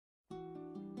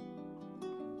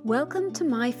Welcome to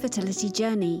My Fertility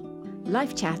Journey,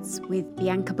 Life Chats with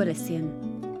Bianca Bolissian.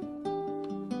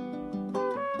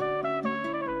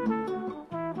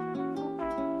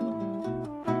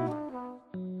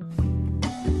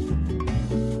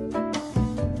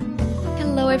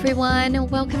 Hello everyone,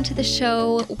 welcome to the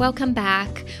show, welcome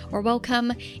back, or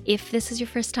welcome if this is your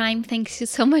first time. Thank you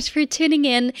so much for tuning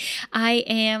in. I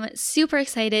am super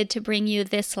excited to bring you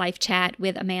this live chat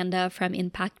with Amanda from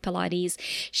Impact Pilates.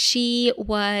 She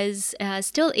was,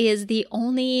 still is the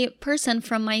only person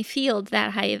from my field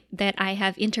that I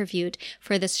have interviewed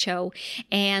for this show,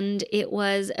 and it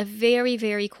was a very,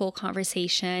 very cool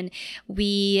conversation.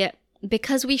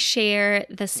 Because we share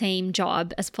the same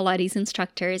job as Pilates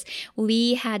instructors,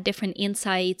 we had different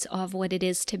insights of what it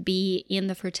is to be in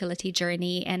the fertility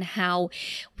journey and how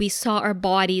we saw our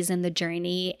bodies in the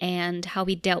journey and how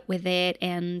we dealt with it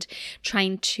and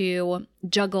trying to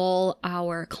juggle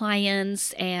our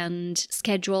clients and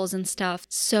schedules and stuff.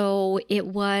 So it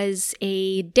was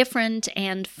a different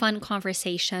and fun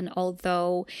conversation,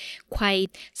 although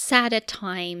quite sad at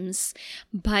times,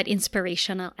 but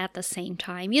inspirational at the same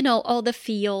time. You know, all the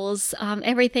feels,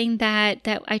 everything that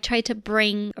I try to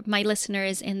bring my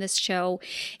listeners in this show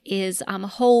is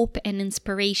hope and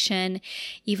inspiration,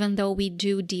 even though we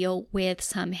do deal with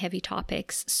some heavy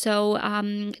topics. So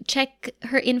check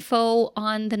her info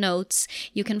on the notes.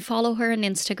 You can follow her on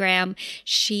Instagram.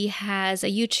 She has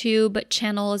a YouTube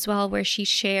channel as well where she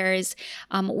shares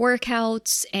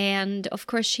workouts, and of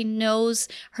course she knows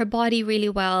her body really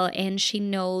well, and she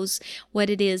knows what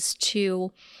it is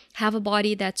to have a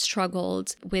body that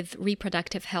struggled with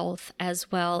reproductive health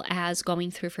as well as going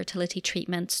through fertility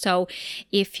treatment. So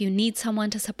if you need someone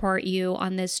to support you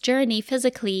on this journey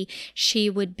physically, she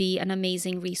would be an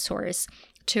amazing resource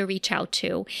to reach out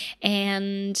to.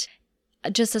 And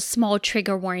just a small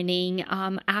trigger warning,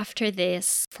 after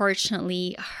this,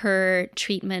 fortunately, her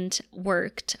treatment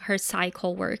worked, her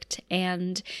cycle worked,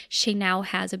 and she now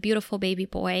has a beautiful baby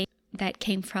boy that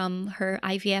came from her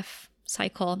IVF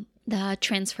cycle, the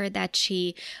transfer that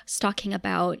she was talking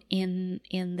about in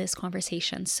this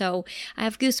conversation. So I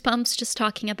have goosebumps just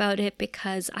talking about it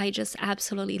because I just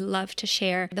absolutely love to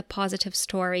share the positive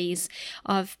stories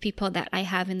of people that I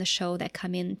have in the show that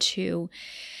come in to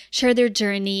share their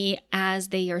journey as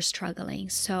they are struggling.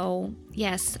 So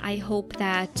yes, I hope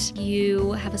that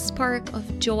you have a spark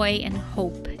of joy and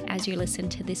hope as you listen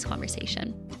to this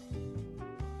conversation.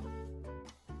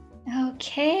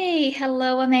 Okay.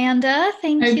 Hello, Amanda.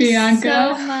 Thank you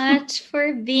Bianca. so much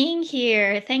for being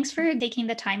here. Thanks for taking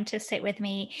the time to sit with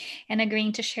me and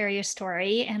agreeing to share your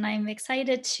story. And I'm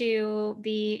excited to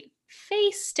be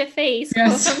face to face,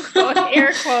 Yes. quote unquote,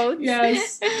 air quotes.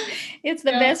 Yes. It's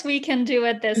the best we can do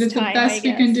at this time. It's the best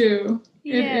we can do.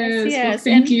 Yes, it is. yes. Well,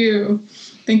 thank you.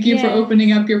 Thank you for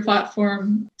opening up your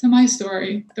platform to my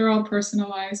story. They're all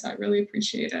personalized. I really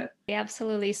appreciate it.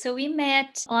 Absolutely. So we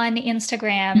met on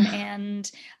Instagram and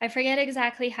I forget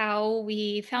exactly how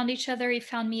we found each other. You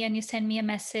found me and you sent me a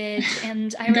message,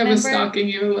 and I remember I was stalking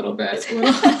you a little bit, a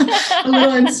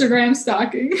little Instagram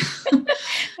stalking.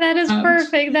 That is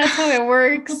perfect. That's how it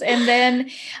works. And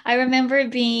then I remember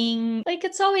being like,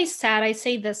 it's always sad. I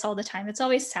say this all the time. It's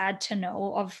always sad to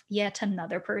know of yet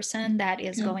another person that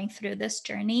is going through this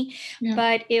journey.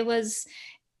 But it was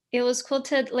cool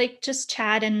to like just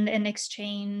chat and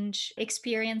exchange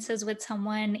experiences with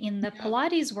someone in the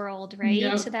Pilates world,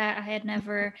 right? So that I had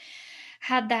never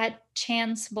had that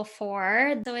chance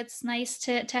before. So it's nice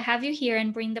to have you here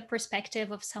and bring the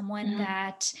perspective of someone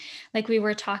that, like we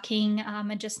were talking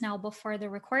just now before the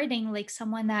recording, like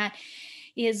someone that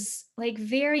is like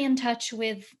very in touch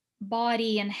with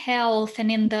body and health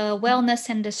and in the wellness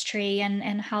industry,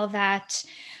 and how that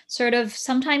sort of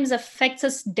sometimes affects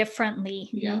us differently,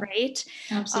 right?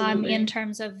 Absolutely. In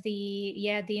terms of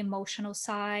the emotional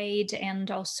side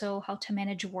and also how to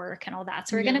manage work and all that.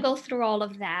 So we're going to go through all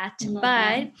of that.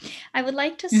 But I would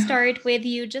like to start with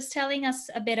you just telling us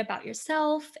a bit about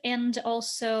yourself, and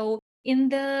also in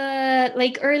the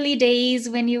like early days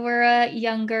when you were a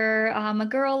younger a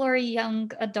girl or a young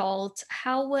adult,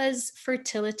 how was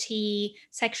fertility,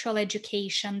 sexual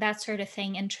education, that sort of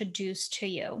thing introduced to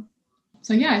you?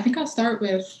 So I think I'll start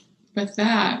with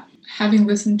that. Having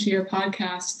listened to your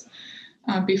podcast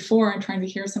before and trying to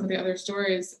hear some of the other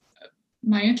stories,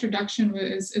 my introduction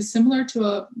is similar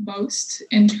to most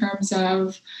in terms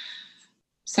of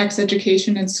sex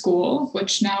education in school,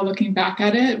 which now looking back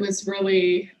at it was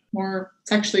really more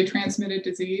sexually transmitted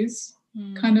disease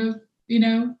kind of,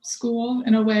 school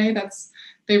in a way.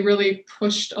 They really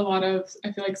pushed a lot of,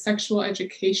 I feel like, sexual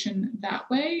education that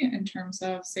way in terms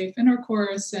of safe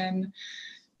intercourse and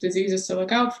diseases to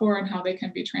look out for and how they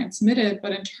can be transmitted.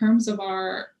 But in terms of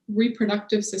our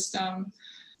reproductive system,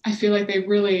 I feel like they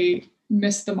really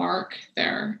missed the mark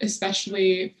there,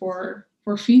 especially for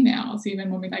females. Even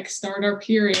when we like start our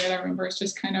period, I remember it's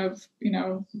just kind of,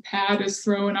 pad is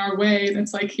thrown our way and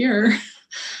it's like, here,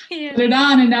 put it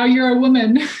on, and now you're a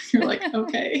woman. You're like,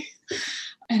 okay.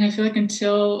 And I feel like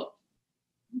until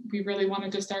we really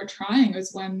wanted to start trying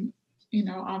is when,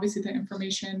 obviously the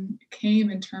information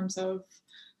came in terms of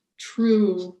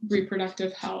true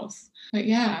reproductive health. But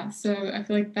yeah, so I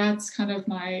feel like that's kind of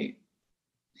my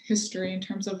history in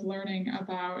terms of learning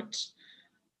about,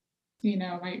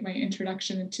 my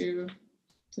introduction into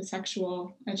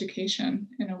sexual education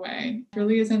in a way. It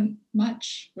really isn't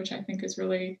much, which I think is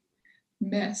really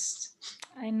missed.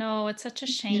 I know, it's such a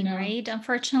shame, right?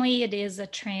 Unfortunately, it is a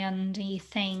trendy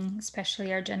thing,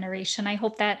 especially our generation. I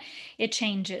hope that it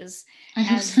changes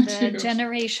as the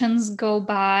generations go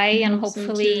by, and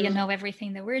hopefully,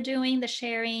 everything that we're doing, the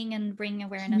sharing and bring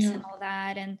awareness and all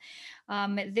that. And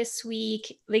this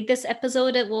week, like this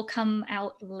episode, it will come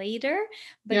out later,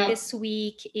 but this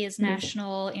week is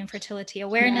National Infertility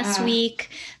Awareness Week.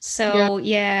 So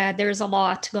there's a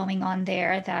lot going on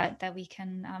there that we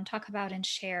can talk about and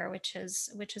share, which is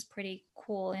pretty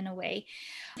cool in a way.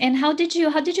 And how did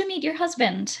you meet your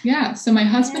husband? Yeah, so my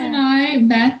husband and I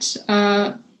met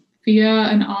via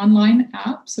an online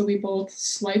app. So we both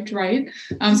swiped right.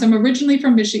 So I'm originally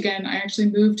from Michigan. I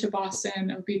actually moved to Boston.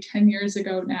 It would be 10 years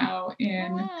ago now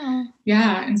in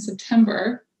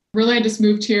September. Really, I just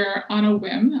moved here on a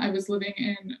whim. I was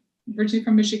originally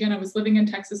from Michigan. I was living in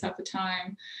Texas at the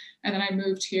time. And then I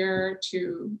moved here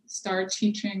to start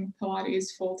teaching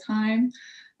Pilates full time.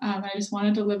 I just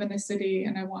wanted to live in the city,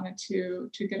 and I wanted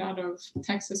to get out of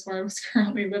Texas where I was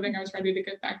currently living. I was ready to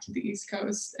get back to the East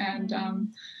Coast. And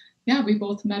we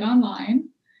both met online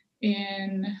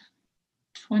in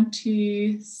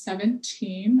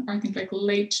 2017, or I think like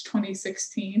late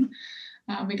 2016.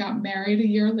 We got married a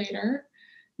year later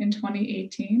in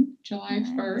 2018, July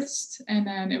 1st. And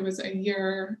then it was a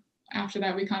year after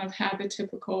that, we kind of had the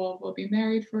typical, we'll be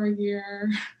married for a year,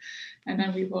 and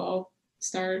then we will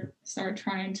start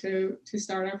trying to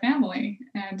start our family.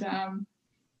 And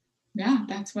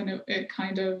that's when it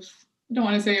kind of, I don't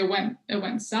want to say it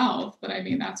went south, but I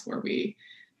mean, that's where we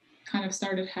kind of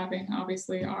started having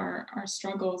obviously our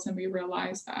struggles, and we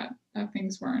realized that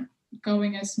things weren't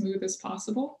going as smooth as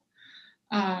possible.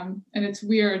 And it's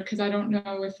weird because I don't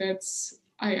know if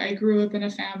I grew up in a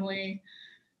family,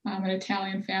 an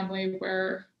Italian family,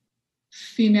 where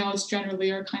females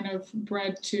generally are kind of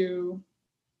bred to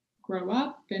grow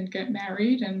up and get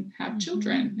married and have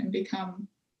children and become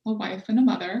a wife and a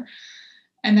mother.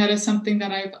 And that is something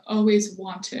that I've always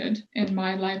wanted in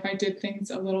my life. I did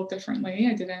things a little differently.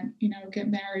 I didn't, get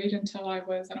married until I don't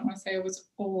want to say I was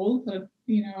old, but,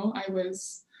 I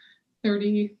was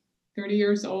 30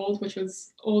 years old, which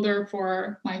was older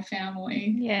for my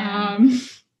family.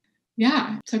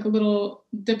 Took a little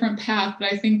different path.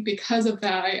 But I think because of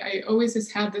that, I always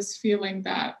just had this feeling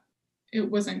that it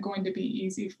wasn't going to be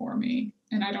easy for me.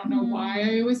 And I don't know why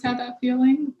I always had that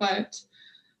feeling, but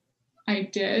I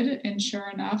did. And sure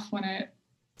enough, when it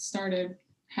started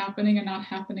happening and not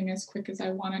happening as quick as I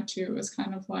wanted to, it was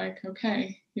kind of like,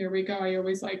 okay, here we go. I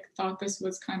always thought this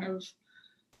was kind of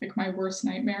like my worst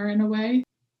nightmare in a way.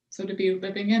 So to be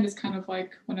living it is kind of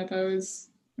like one of those,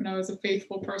 when I was a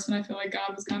faithful person, I feel like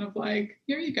God was kind of like,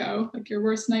 here you go, like your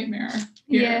worst nightmare.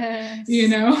 Here,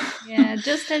 Yeah,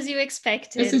 just as you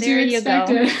expected. Just as there you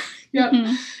expected. Go. Yep.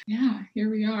 Yeah,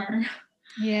 here we are.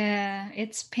 Yeah,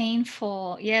 it's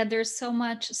painful. Yeah, there's so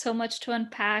much to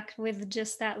unpack with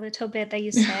just that little bit that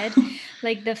you said.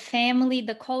 Like the family,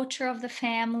 the culture of the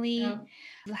family,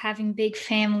 having big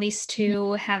families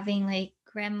too, having like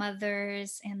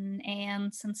grandmothers and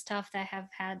aunts and stuff that have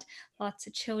had lots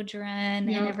of children,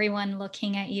 and everyone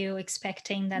looking at you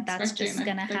expecting that's just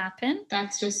gonna happen.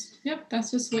 That's just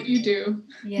what you do.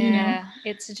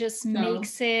 It's just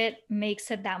makes it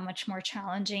that much more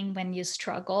challenging when you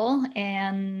struggle.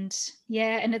 And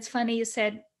and it's funny you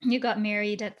said you got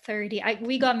married at 30.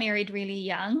 We got married really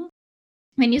young.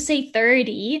 When you say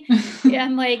 30,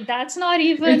 I'm like, that's not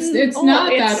even it's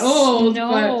not that old. No.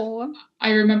 But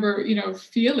I remember,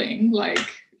 feeling like,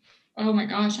 oh my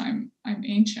gosh, I'm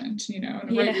ancient,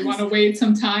 and right, you want to wait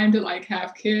some time to like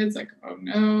have kids, like, oh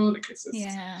no, like it's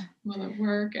just will it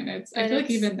work? And I feel like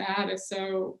even that is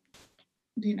so,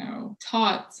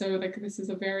 taught. So like this is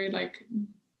a very like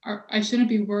I shouldn't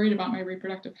be worried about my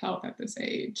reproductive health at this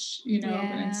age,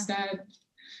 but instead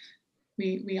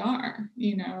we are,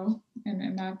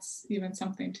 and that's even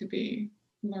something to be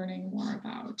learning more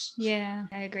about. Yeah,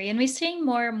 I agree. And we're seeing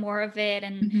more and more of it.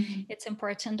 And Mhm. it's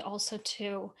important also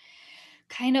to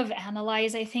kind of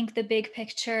analyze, I think, the big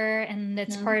picture. And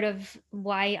it's Yeah. part of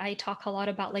why I talk a lot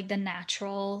about like the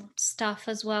natural stuff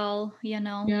as well,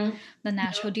 Yeah. the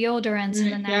natural deodorants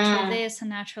and the natural Yeah. this and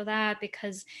natural that,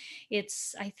 because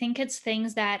I think it's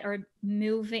things that are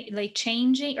moving, like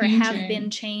changing or have been Changing.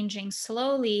 changing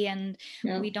slowly. And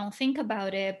Yeah. we don't think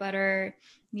about it, but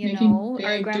Making our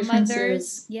big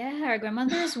grandmothers, differences. our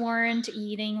grandmothers weren't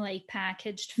eating like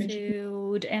packaged Making,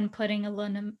 food and putting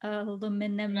aluminum um,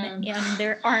 in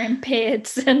their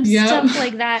armpits and yeah. stuff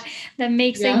like that. That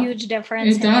makes a Yeah. huge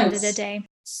difference It at the end of the does. day.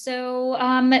 So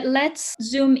let's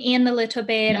zoom in a little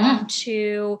bit Yeah.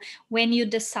 onto when you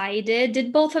decided.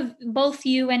 Did both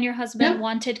you and your husband Yep.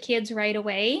 wanted kids right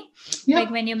away? Like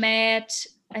Yep. when you met?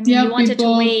 I mean, you Yep. wanted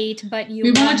to wait, but you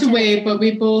We wanted to wanted a wait, but we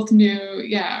family. both knew,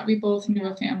 we both knew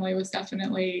Yeah. a family was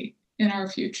definitely in our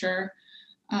future.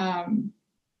 And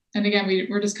again,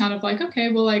 we're just kind of like,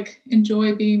 okay, we'll like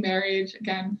enjoy being married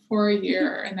again for a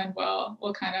year, and then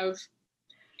we'll kind of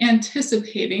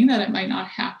anticipating that it might not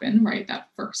happen right that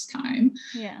first time,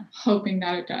 Yeah. hoping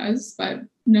that it does, but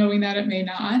knowing that it may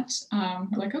not.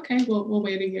 We're like, okay, we'll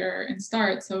wait a year and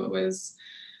start. So it was,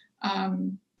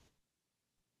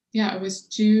 it was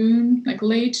June, like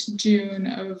late June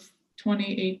of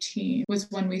 2018 was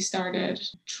when we started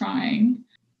trying.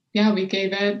 Yeah, we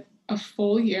gave it a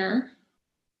full year.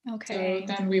 Okay.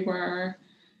 So then we were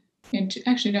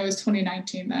actually, no, it was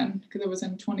 2019 then, because it was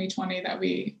in 2020 that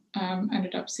we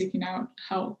ended up seeking out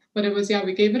help. But it was,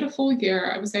 we gave it a full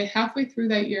year. I would say halfway through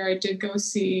that year, I did go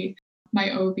see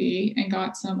my OB and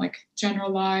got some like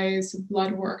generalized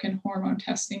blood work and hormone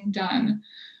testing done,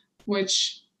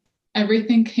 which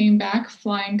everything came back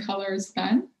flying colors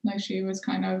then. Like she was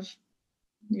kind of,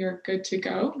 you're good to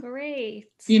go. Great.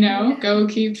 Go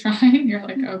keep trying. You're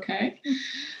like, okay.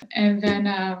 And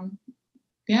then,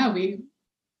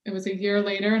 it was a year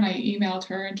later and I emailed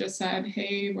her and just said,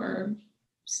 hey, we're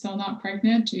still not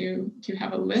pregnant. Do you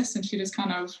have a list? And she just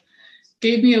kind of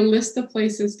gave me a list of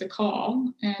places to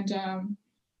call. And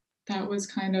that was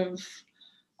kind of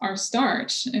our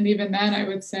start. And even then I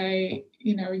would say,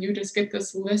 you just get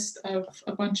this list of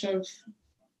a bunch of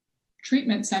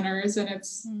treatment centers and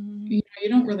it's, you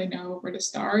don't really know where to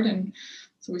start. And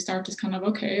so we start just kind of,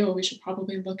 okay, well, we should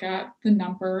probably look at the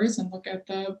numbers and look at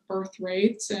the birth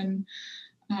rates and,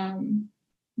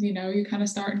 you kind of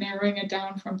start narrowing it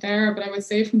down from there. But I would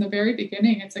say from the very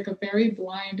beginning, it's like a very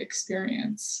blind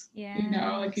experience.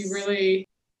 Yeah. Like you really,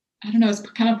 I don't know, it's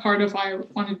kind of part of why I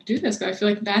wanted to do this. But I feel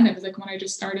like then it was like when I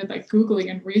just started like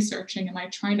Googling and researching and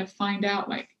like trying to find out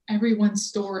like everyone's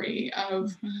story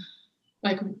of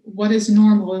like what is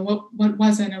normal and what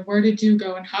wasn't and where did you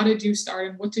go and how did you start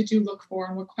and what did you look for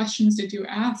and what questions did you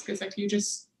ask? It's like you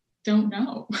just don't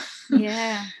know.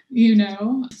 Yeah.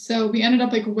 So we ended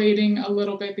up like waiting a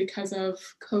little bit because of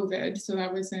COVID. So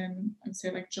that was in, I'd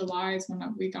say like July is when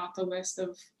we got the list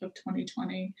of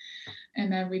 2020.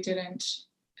 And then we didn't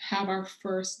have our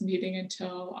first meeting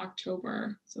until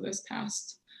October. So this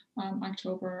past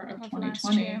October of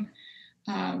 2020.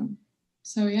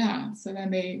 So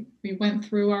then we went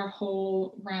through our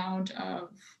whole round of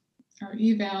our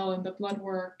eval and the blood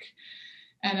work,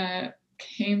 and it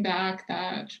came back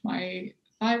that my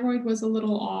thyroid was a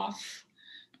little off,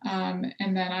 and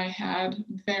then I had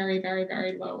very, very,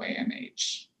 very low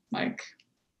AMH, like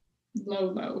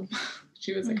low.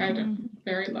 She was like, I had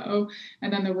very low,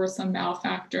 and then there was some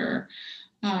malfactor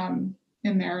in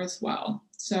there as well.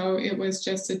 So it was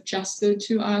just suggested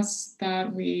to us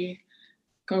that we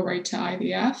go right to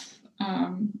IVF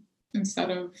instead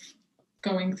of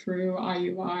going through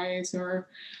IUIs or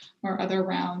other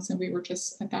rounds. And we were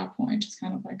just at that point just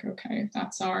kind of like, okay,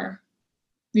 that's our,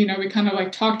 we kind of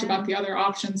like talked about the other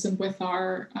options, and with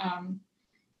our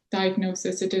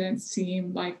diagnosis, it didn't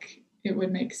seem like it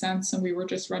would make sense. And we were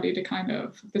just ready to kind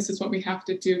of, this is what we have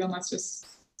to do, then let's just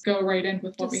go right in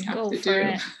with what we have to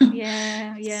do.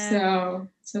 Yeah.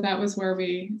 So that was where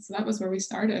we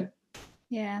started.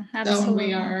 Yeah,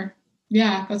 absolutely.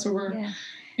 That's where we're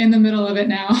in the middle of it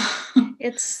now.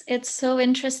 It's so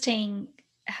interesting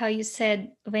how you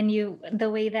said the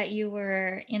way that you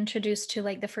were introduced to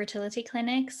like the fertility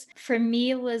clinics. For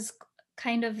me, it was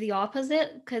kind of the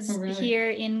opposite, because here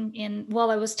in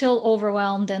I was still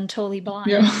overwhelmed and totally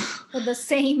blind for the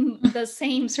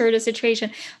same sort of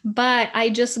situation, but I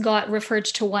just got referred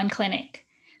to one clinic.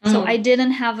 So I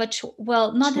didn't have a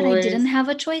not that I didn't have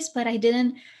a choice, but I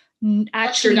didn't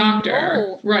actually your doctor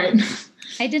know. Right.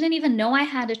 I didn't even know I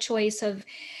had a choice of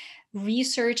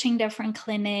researching different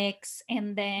clinics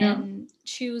and then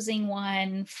choosing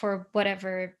one for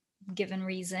whatever given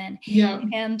reason. Yeah.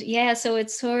 And yeah, so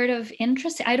it's sort of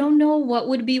interesting. I don't know what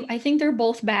would be, I think they're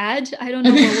both bad. I don't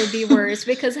know what would be worse,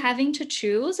 because having to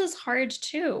choose is hard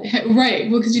too. Right.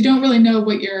 Well, because you don't really know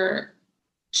what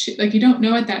you don't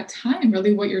know at that time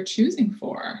really what you're choosing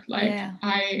for. Like, Yeah.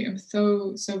 I am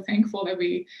so thankful that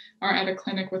we are at a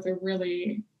clinic with a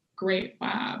really great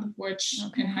lab, which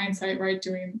in hindsight, right,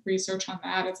 doing research on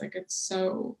that, it's like, it's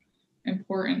so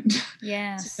important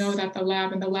Yes. to know that the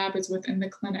lab is within the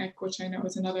clinic, which I know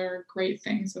is another great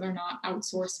thing. So they're not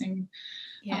outsourcing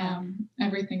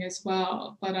everything as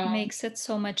well. But makes it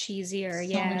so much easier.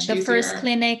 much The first easier.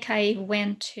 clinic I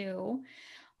went to,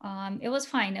 it was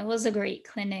fine. It was a great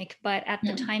clinic, but at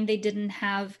the time they didn't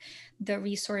have the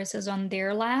resources on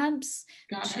their labs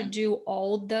to do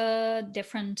all the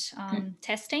different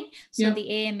testing. So the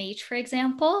AMH, for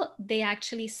example, they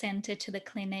actually sent it to the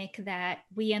clinic that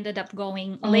we ended up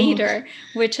going later,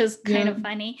 which is kind of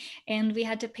funny. And we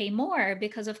had to pay more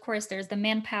because, of course, there's the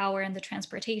manpower and the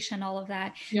transportation, all of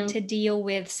that, to deal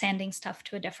with sending stuff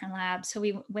to a different lab. So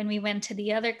when we went to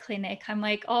the other clinic, I'm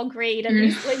like, oh, great, at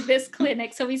least like this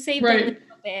clinic. So we saved a little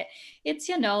bit. It's,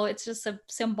 it's just a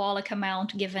symbolic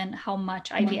amount given how much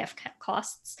IVF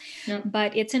costs.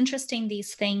 But it's interesting,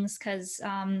 these things, because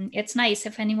it's nice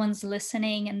if anyone's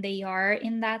listening and they are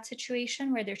in that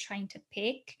situation where they're trying to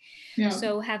pick.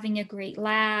 So having a great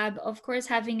lab, of course,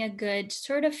 having a good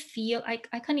sort of feel, I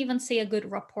can't even say a good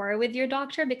rapport with your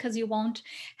doctor, because you won't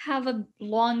have a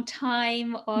long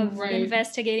time of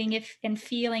investigating and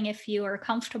feeling if you are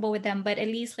comfortable with them, but at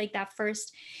least like that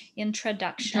first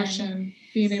introduction,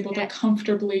 being able to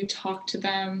comfortably talk to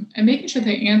them and making sure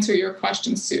they answer your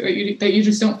questions too, that you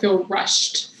just don't feel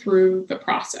rushed through the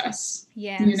process.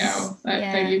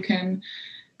 That you can,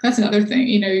 that's another thing,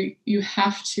 you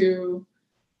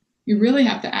really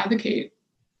have to advocate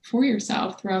for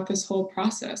yourself throughout this whole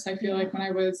process. I feel like when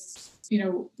I was,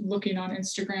 looking on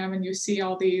Instagram and you see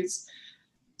all these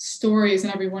stories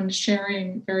and everyone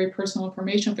sharing very personal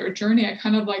information of their journey, I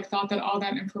kind of like thought that all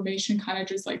that information kind of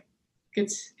just like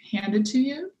gets handed to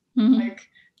you. Like,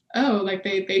 oh, like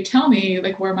they tell me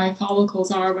like where my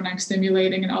follicles are when I'm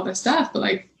stimulating and all this stuff, but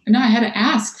like, no, I had to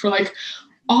ask for like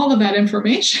all of that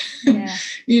information.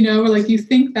 Or like you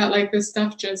think that like this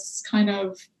stuff just kind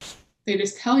of, they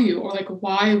just tell you, or like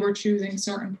why we're choosing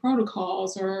certain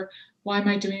protocols, or why am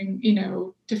I doing,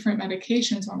 different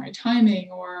medications, or my timing,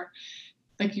 or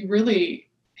like you really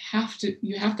have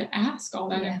to ask all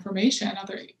that information.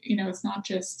 It's not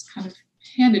just kind of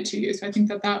handed to you. So I think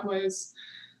that was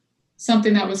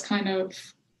something that was kind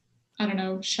of, I don't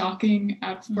know, shocking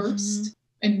at first.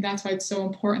 And that's why it's so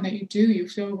important that you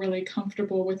feel really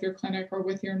comfortable with your clinic or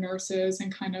with your nurses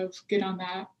and kind of get on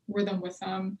that rhythm with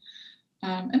them.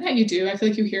 And that you do. I feel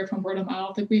like you hear from word of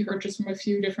mouth. Like we heard just from a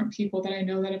few different people that I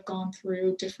know that have gone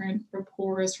through different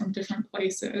rapports from different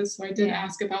places. So I did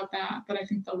ask about that. But I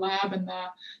think the lab and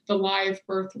the live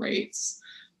birth rates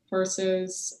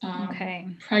versus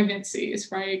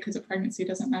pregnancies, right? Because a pregnancy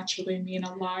doesn't naturally mean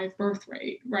a live birth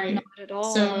rate, right? Not at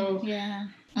all. So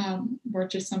were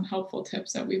just some helpful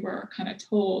tips that we were kind of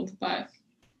told. But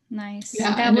nice.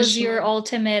 That was your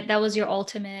ultimate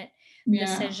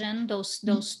decision,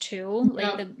 those two,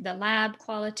 like the lab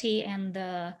quality and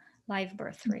the live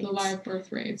birth rates. The live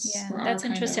birth rates. That's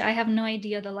interesting. I have no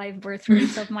idea the live birth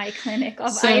rates of my clinic,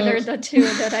 of either the two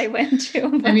that I went to.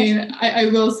 But... I mean, I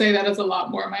will say that it's a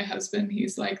lot more. My husband,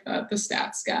 he's like the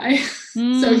stats guy.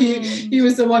 So he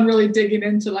was the one really digging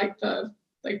into like the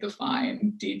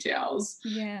fine details.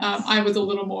 I was a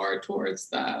little more towards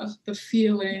the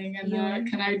feeling and the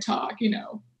can I talk,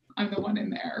 I'm the one in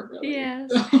there, really.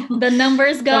 Yes. So, the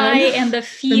numbers guy and the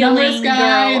feeling the numbers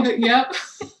guy. Girl.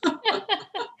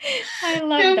 I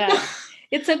love that.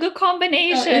 It's a good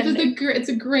combination. It's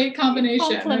a great combination.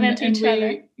 We complement each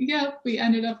other. We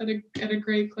ended up at a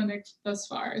great clinic thus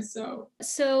far.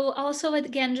 So also,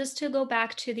 again, just to go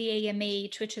back to the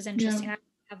AMH, which is interesting. I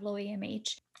have low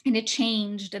AMH, and it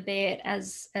changed a bit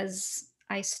as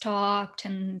I stopped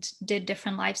and did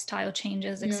different lifestyle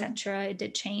changes, etc. It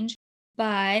did change.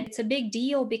 But it's a big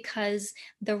deal because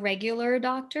the regular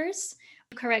doctors,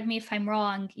 correct me if I'm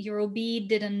wrong, your OB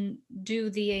didn't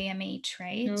do the AMH,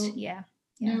 right? No. Yeah.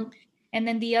 No. And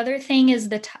then the other thing is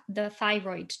the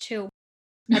thyroid too.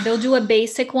 They'll do a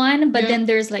basic one, but then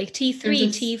there's like T3,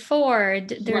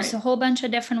 T4. There's a whole bunch of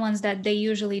different ones that they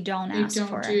usually don't ask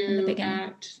for in the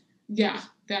beginning.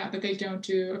 That they don't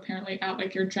do apparently at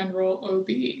like your general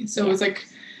OB. So it was like,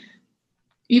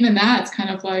 even that's kind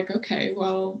of like, okay,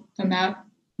 well, then that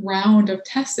round of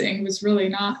testing was really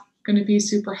not going to be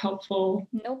super helpful.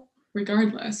 Nope.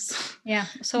 Regardless. Yeah.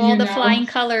 So all the flying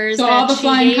colors. So all the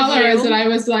flying colors that I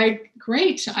was like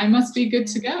great, I must be good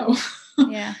to go.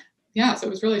 Yeah. Yeah. So it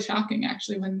was really shocking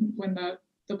actually when the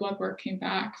blood work came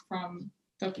back from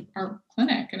our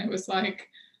clinic, and it was like,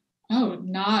 oh,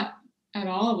 not at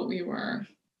all what we were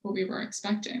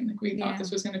expecting. Like we thought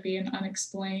this was going to be an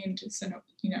unexplained,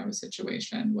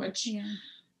 situation, which,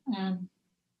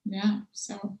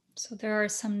 So there are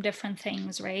some different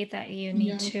things, right, that you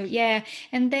need to,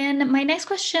 And then my next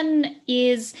question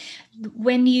is,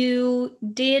 when you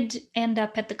did end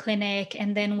up at the clinic,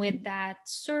 and then with that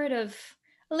sort of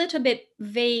a little bit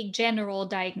vague general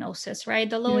diagnosis, right?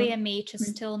 The low AMH is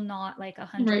still not like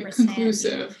 100%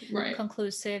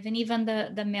 conclusive. And even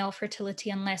the male fertility,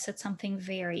 unless it's something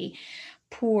very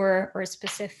poor or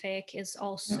specific, is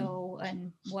also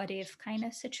an what if kind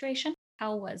of situation.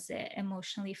 How was it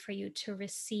emotionally for you to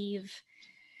receive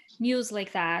news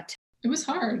like that? It was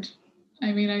hard.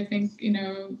 I mean, I think,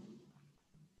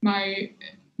 my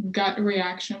gut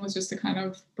reaction was just to kind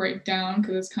of break down,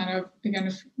 because it's kind of, again,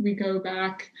 if we go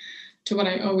back to what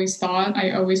I always thought,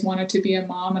 I always wanted to be a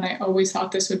mom, and I always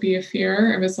thought this would be a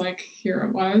fear. It was like, here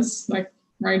it was, like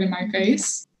right in my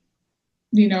face.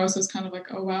 So it's kind of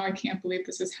like, oh, wow, I can't believe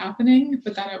this is happening.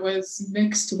 But then it was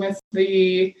mixed with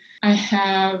I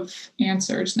have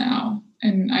answers now,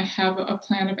 and I have a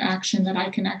plan of action that I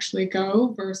can actually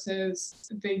go, versus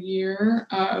the year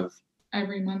of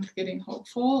every month getting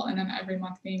hopeful and then every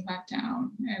month being let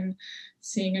down and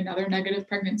seeing another negative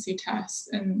pregnancy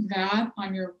test. And that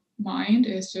on your mind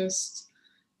is just,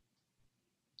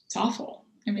 it's awful.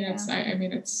 I mean, it's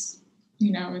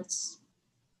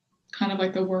kind of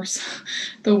like the worst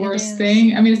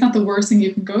thing. I mean, it's not the worst thing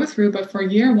you can go through, but for a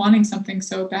year wanting something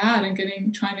so bad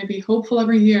and trying to be hopeful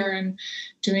every year and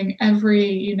doing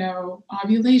every,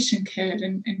 ovulation kit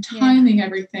and timing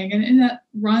everything. And that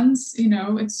runs,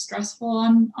 it's stressful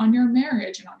on your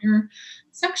marriage and on your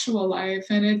sexual life.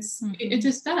 And it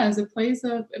just does, it plays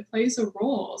a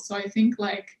role. So I think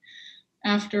like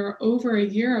after over a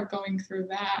year of going through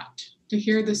that, to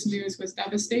hear this news was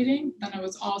devastating. Then I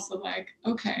was also like,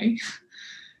 okay,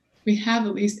 we have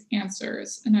at least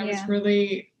answers. And I was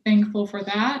really thankful for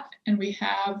that. And we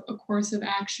have a course of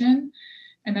action.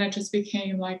 And then it just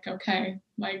became like, okay,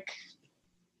 like,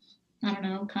 I don't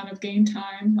know, kind of game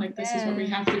time. Like, this is what we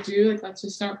have to do. Like, let's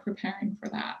just start preparing for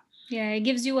that. Yeah, it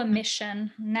gives you a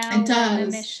mission. Now it does.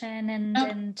 A mission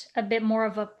and a bit more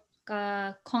of a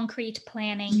concrete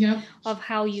planning of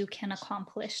how you can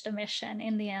accomplish the mission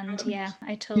in the end. Yeah,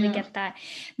 I totally get that.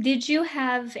 Did you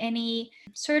have any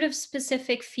sort of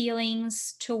specific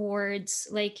feelings towards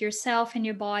like yourself and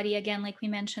your body? Again, like we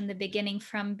mentioned in the beginning,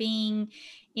 from being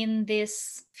in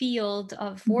this field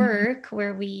of work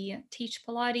where we teach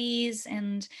Pilates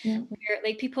and where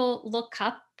like people look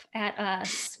up at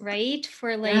us, right,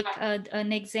 for like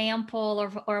an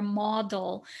example or a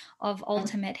model of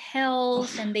ultimate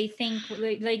health, and they think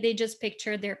like they just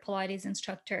picture their Pilates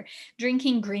instructor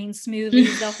drinking green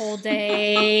smoothies the whole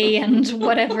day and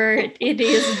whatever it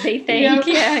is they think.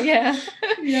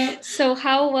 So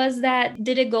how was that?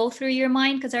 Did it go through your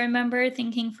mind? Because I remember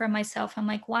thinking for myself, I'm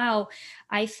like, wow,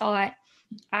 I thought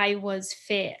I was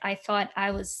fit, I thought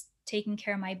I was taking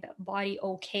care of my body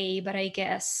okay, but I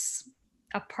guess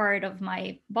a part of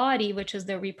my body, which is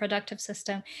the reproductive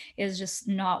system, is just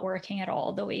not working at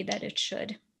all the way that it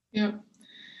should.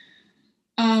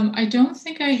 I don't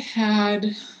think I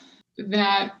had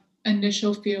that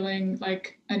initial feeling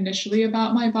like initially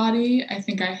about my body. I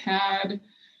think I had,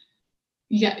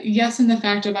 yes, in the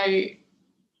fact of I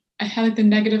had like the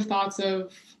negative thoughts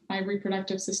of my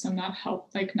reproductive system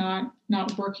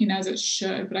not working as it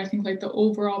should. But I think like the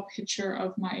overall picture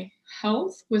of my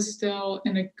health was still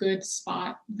in a good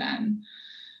spot then.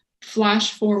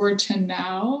 Flash forward to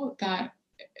now, that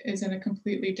is in a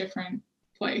completely different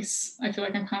place. I feel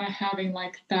like I'm kind of having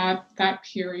like that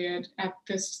period at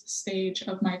this stage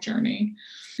of my journey,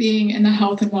 being in the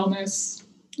health and wellness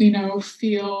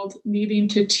field, needing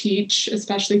to teach,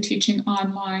 especially teaching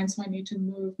online. So I need to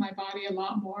move my body a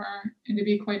lot more. And to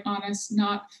be quite honest,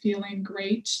 not feeling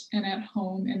great and at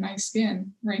home in my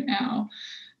skin right now,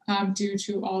 due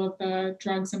to all of the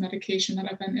drugs and medication that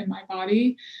have been in my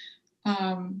body.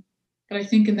 But I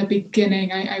think in the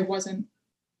beginning, I wasn't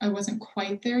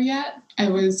quite there yet. I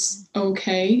was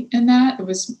okay in that.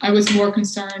 I was more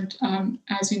concerned,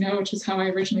 as you know, which is how I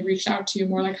originally reached out to you,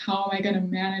 more like, how am I going to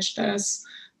manage this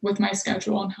with my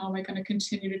schedule, and how am I going to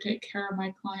continue to take care of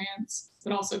my clients,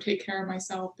 but also take care of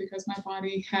myself, because my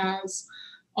body has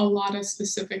a lot of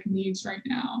specific needs right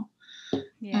now.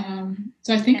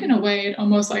 So I think in a way it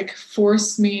almost like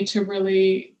forced me to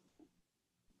really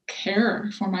care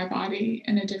for my body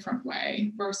in a different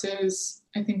way, versus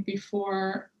I think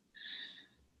before,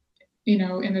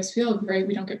 in this field, right,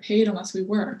 we don't get paid unless we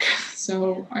work.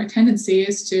 So our tendency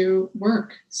is to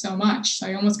work so much. So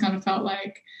I almost kind of felt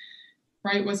like,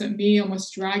 right, was it me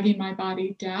almost dragging my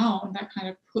body down that kind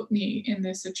of put me in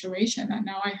this situation that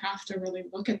now I have to really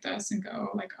look at this and go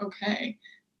like, okay,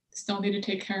 still need to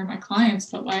take care of my clients,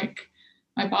 but like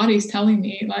my body's telling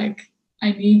me like,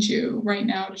 I need you right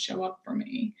now to show up for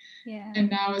me. Yeah. And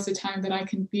now is the time that I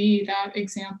can be that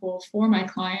example for my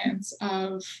clients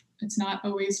of, it's not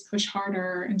always push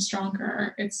harder and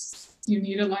stronger. It's, you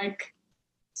need to like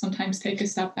sometimes take a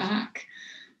step back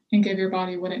and give your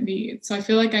body what it needs. So I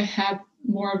feel like I had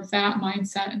more of that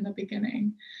mindset in the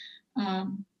beginning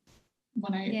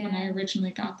when I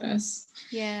originally got this.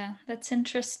 Yeah, that's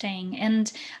interesting.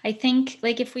 And I think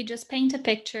like if we just paint a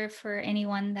picture for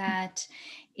anyone that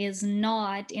is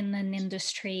not in an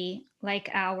industry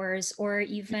like ours, or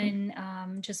even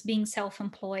just being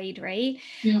self-employed, right?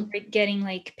 Yeah. Or getting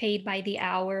like paid by the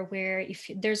hour, where if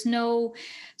there's no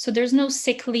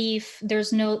sick leave,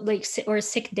 there's no like or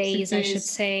sick days, I should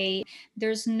say.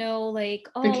 There's no like,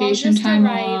 oh, vacation I'll just time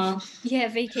arrive. off. Yeah,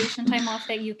 vacation time off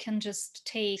that you can just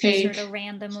take sort of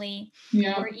randomly.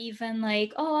 Yeah. Or even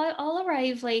like, oh, I'll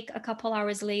arrive like a couple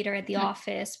hours later at the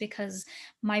office because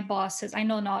my bosses, I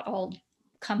know not all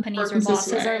companies or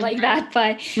bosses are like that,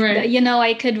 but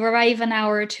I could arrive an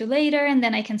hour or two later and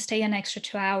then I can stay an extra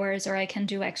 2 hours, or I can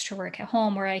do extra work at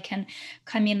home, or I can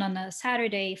come in on a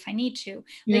Saturday if I need to.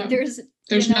 Like there's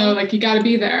no like, you got to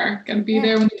be there when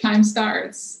the time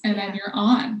starts, and then you're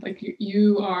on, like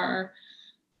you are.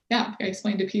 I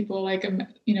explain to people like,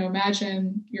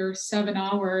 imagine your 7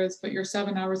 hours, but you're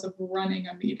 7 hours of running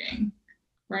a meeting,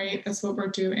 right? That's what we're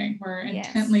doing. We're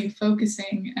intently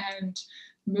focusing and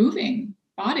moving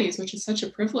bodies, which is such a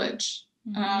privilege.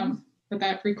 But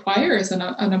that requires an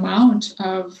amount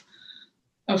of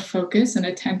focus and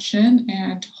attention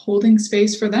and holding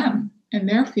space for them and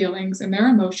their feelings and their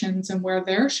emotions and where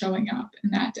they're showing up in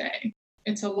that day.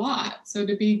 It's a lot. So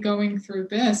to be going through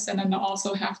this and then to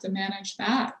also have to manage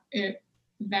that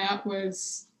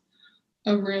was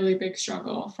a really big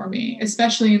struggle for me,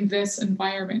 especially in this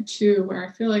environment too, where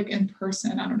I feel like in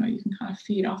person, I don't know, you can kind of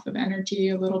feed off of energy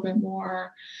a little bit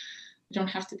more. You don't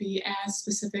have to be as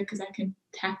specific because I can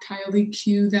tactilely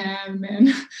cue them,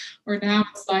 or now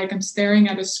it's like I'm staring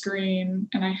at a screen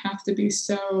and I have to be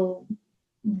so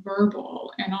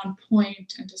verbal and on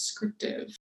point and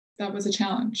descriptive. That was a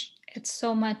challenge. It's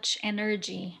so much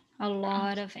energy, a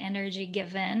lot of energy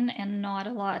given and not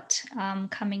a lot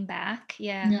coming back.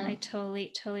 I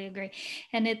totally agree.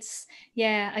 And it's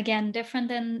again, different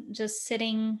than just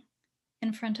sitting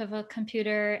in front of a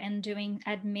computer and doing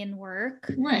admin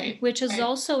work, right, which is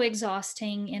also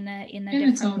exhausting in a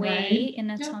different way, in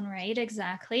its own right,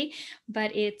 exactly.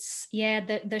 But it's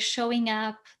the showing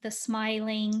up, the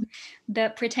smiling,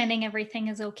 the pretending everything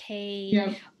is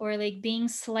okay, or like being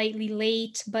slightly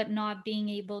late but not being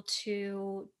able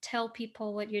to tell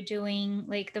people what you're doing.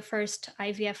 Like the first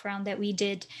IVF round that we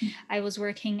did, I was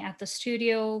working at the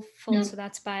studio full, so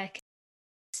that's back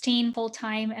 16 full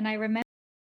time, and I remember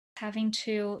having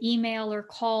to email or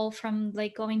call from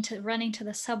like running to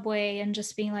the subway and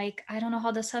just being like, I don't know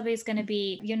how the subway is going to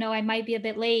be, I might be a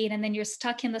bit late, and then you're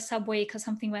stuck in the subway because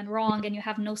something went wrong and you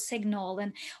have no signal,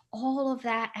 and all of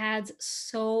that adds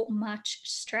so much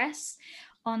stress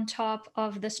on top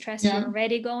of the stress you're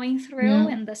already going through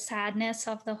and the sadness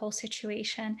of the whole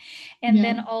situation, and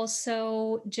then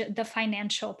also the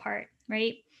financial part,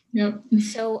 right?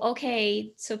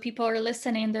 So people are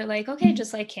listening, they're like, okay,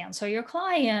 just like cancel your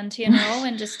client,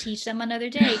 and just teach them another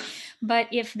day. But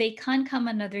if they can't come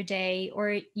another day,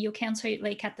 or you cancel it,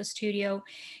 like at the studio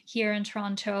here in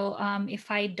Toronto,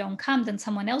 if I don't come, then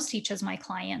someone else teaches my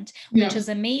client, which is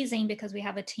amazing because we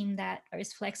have a team that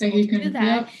is flexible to do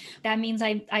that. That means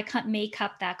I can't make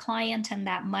up that client and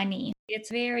that money.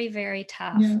 It's very, very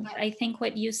tough. But I think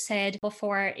what you said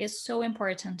before is so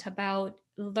important about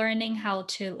learning how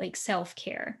to like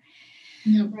self-care.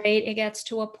 Right? It gets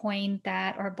to a point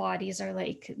that our bodies are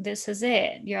like, this is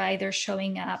it. You're either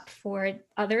showing up for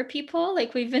other people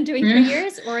like we've been doing for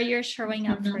years, or you're showing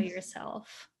up for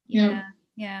yourself.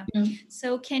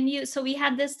 So we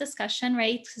had this discussion,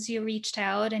 right? Because you reached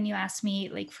out and you asked me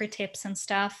like for tips and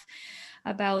stuff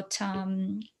about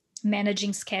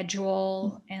managing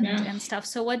schedule and stuff.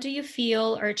 So what do you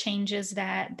feel are changes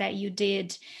that you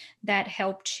did that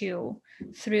helped you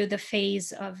through the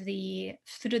phase of the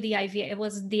IVF? It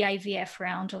was the IVF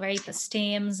round, right? The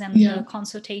stems and the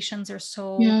consultations are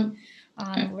so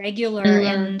regular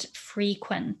and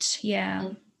frequent.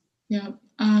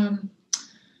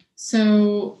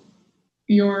 So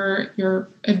your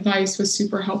advice was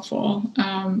super helpful,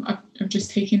 of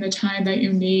just taking the time that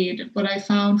you need. What I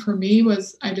found for me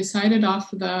was I decided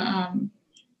off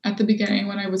at the beginning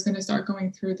when I was going to start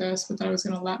going through this, but that I was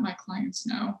going to let my clients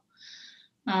know.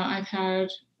 I've had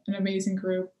an amazing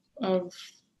group of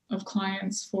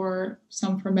clients for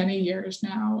many years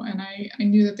now, and I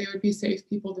knew that they would be safe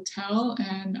people to tell,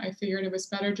 and I figured it was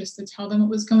better just to tell them what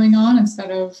was going on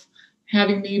instead of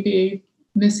having me be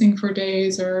missing for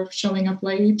days or showing up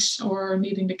late or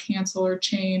needing to cancel or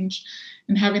change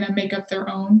and having them make up their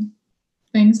own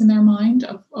things in their mind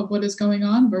of what is going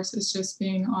on versus just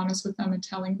being honest with them and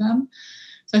telling them.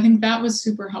 So I think that was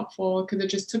super helpful because it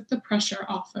just took the pressure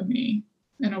off of me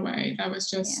in a way. That was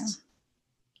just,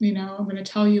 I'm going to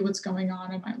tell you what's going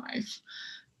on in my life.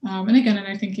 And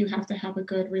I think you have to have a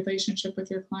good relationship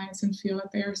with your clients and feel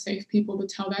that they are safe people to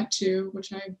tell that to,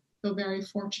 which I feel very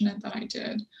fortunate that I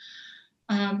did.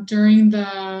 During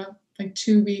the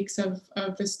 2 weeks of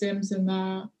the stims and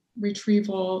the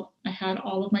retrieval, I had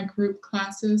all of my group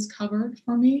classes covered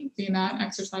for me, being that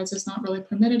exercise is not really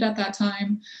permitted at that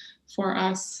time for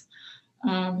us.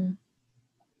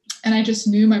 And I just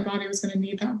knew my body was going to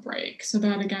need that break. So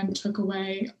that again took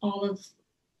away all of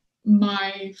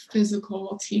my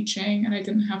physical teaching, and I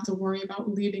didn't have to worry about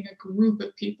leading a group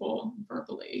of people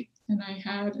verbally. And I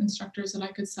had instructors that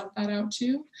I could sub that out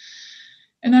to.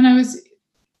 And then I was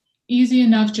easy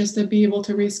enough just to be able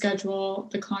to reschedule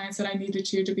the clients that I needed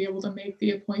to be able to make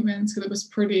the appointments, because it was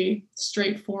pretty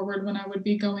straightforward when I would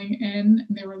be going in,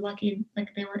 and they were lucky,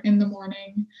 they were in the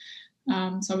morning.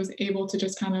 So I was able to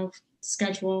just kind of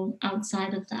schedule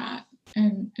outside of that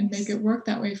and make it work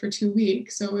that way for 2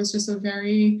 weeks. So it was just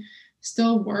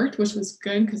still worked, which was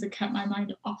good because it kept my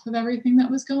mind off of everything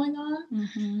that was going on.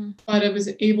 Mm-hmm. But I was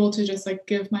able to just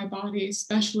give my body,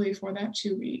 especially for that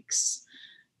 2 weeks,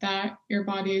 that your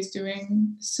body is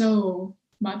doing so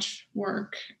much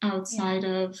work outside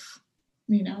of,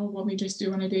 what we just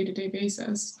do on a day-to-day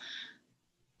basis,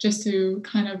 just to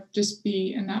kind of just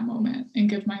be in that moment and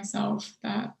give myself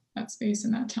that space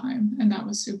and that time. And that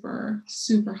was super,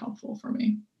 super helpful for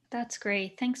me. That's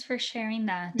great. Thanks for sharing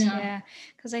that. Yeah.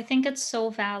 Because I think it's so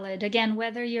valid. Again,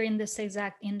 whether you're in this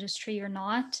exact industry or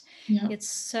not, it's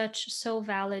so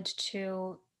valid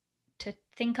to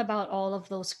think about all of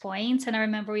those points. And I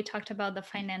remember we talked about the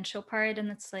financial part,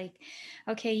 and it's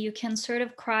okay, you can sort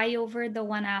of cry over the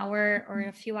 1 hour or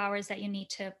a few hours that you need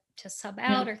to sub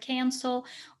out or cancel,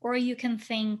 or you can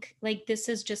think this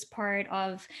is just part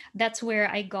of, that's where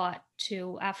I got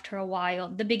to after a while.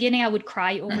 The beginning I would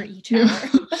cry over each hour,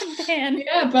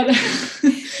 but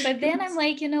then I'm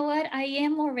like, you know what, I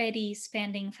am already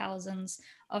spending thousands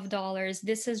of dollars.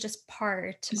 This is just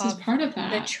part of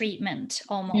that. The treatment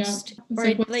almost.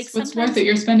 What's worth it?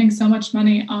 You're spending so much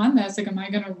money on this. Am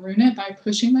I going to ruin it by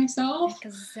pushing myself?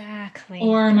 Exactly.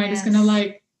 Or am I just going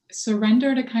to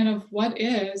surrender to kind of what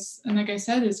is, and like I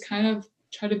said, is kind of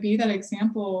try to be that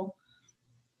example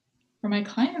for my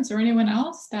clients or anyone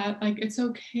else that it's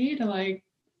okay to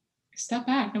step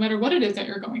back no matter what it is that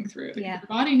you're going through. Your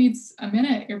body needs a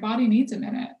minute. Your body needs a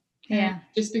minute. And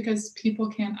just because people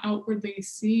can't outwardly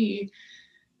see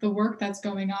the work that's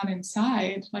going on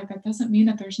inside, that doesn't mean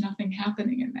that there's nothing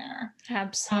happening in there.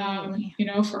 Absolutely.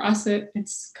 For us, it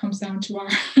comes down to our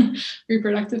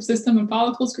reproductive system and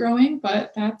follicles growing,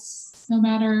 but that's no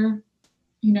matter,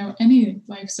 any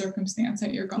life circumstance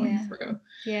that you're going through.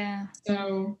 Yeah.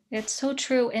 So it's so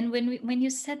true. And when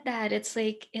you said that, it's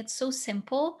it's so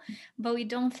simple, but we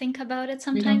don't think about it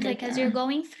sometimes. As you're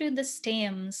going through the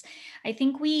stims, I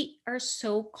think we are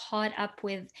so caught up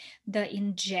with the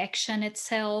injection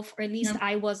itself, or at least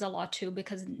I was a lot too,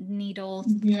 because needle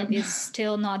is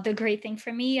still not the great thing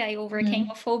for me. I overcame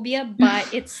a phobia,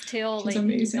 but it's still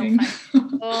amazing.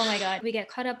 Oh my God. We get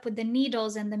caught up with the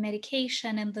needles and the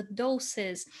medication and the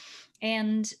doses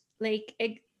and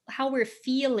how we're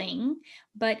feeling.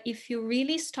 But if you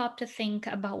really stop to think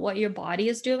about what your body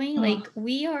is doing,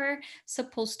 we are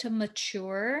supposed to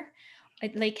mature,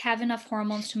 have enough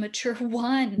hormones to mature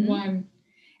one.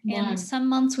 And some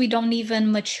months we don't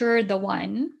even mature the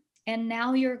one. And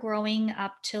now you're growing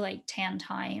up to 10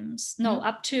 times. No,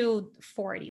 up to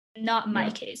 40. Not my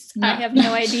case. No. I have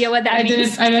no idea what that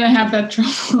means. I didn't have that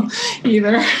trouble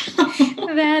either.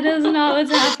 That is not what's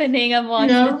happening among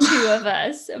the two of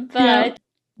us. But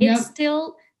it's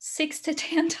still 6 to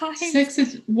 10 times. 6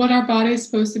 is what our body is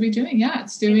supposed to be doing.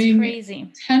 It's doing it's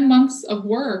crazy. 10 months of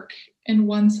work in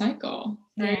one cycle.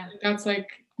 Right? Yeah. That's my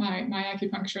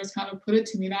acupuncturist kind of put it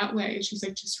to me that way. She's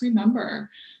just remember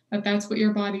that that's what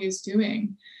your body is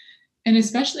doing. And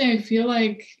especially I feel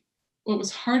what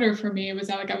was harder for me was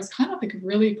that like I was kind of like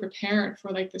really prepared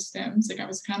for like the stims. Like I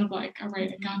was kind of like, all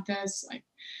right, I got this. Like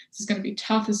this is going to be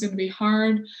tough. This is going to be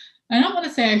hard. And I don't want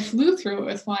to say I flew through it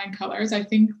with flying colors. I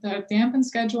think the dampen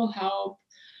schedule helped.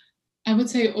 I would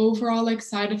say overall, like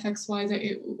side effects wise,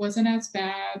 it wasn't as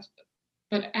bad.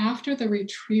 But after the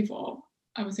retrieval,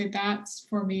 I would say that's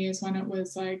for me is when it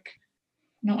was like,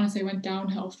 I don't want to say went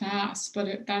downhill fast, but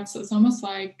it's almost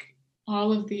like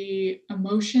all of the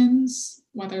emotions,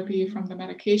 whether it be from the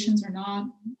medications or not,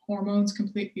 hormones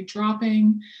completely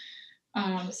dropping,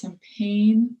 some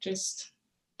pain, just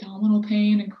abdominal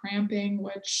pain and cramping,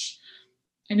 which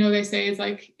I know they say is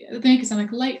like, they make it sound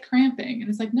like light cramping. And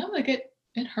it's like, no, like it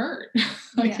hurt.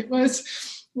 Like it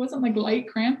wasn't like light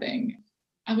cramping.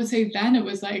 I would say then it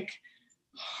was like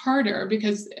harder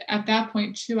because at that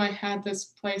point too, I had this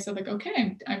place of like,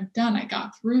 okay, I'm done. I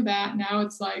got through that. Now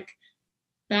it's like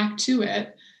back to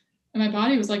it. And my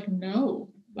body was like, no,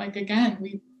 like again,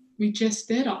 we just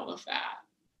did all of that.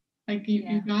 Like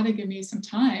you gotta give me some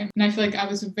time. And I feel like I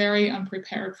was very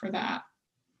unprepared for that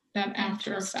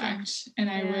after effect. And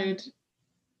I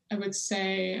would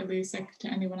say, at least like to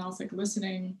anyone else like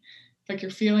listening, like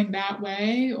you're feeling that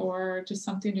way or just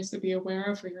something just to be aware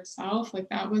of for yourself, like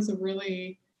that was a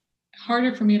really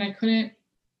harder for me. And I couldn't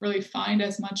really find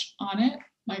as much on it,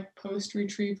 like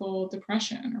post-retrieval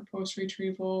depression or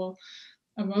post-retrieval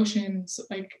emotions.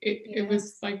 Like it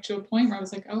was like to a point where I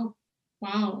was like, oh,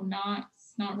 wow, I'm not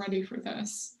ready for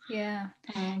this.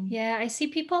 I see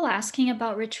people asking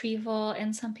about retrieval,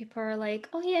 and some people are like,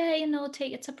 oh yeah,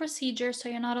 it's a procedure, so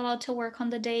you're not allowed to work on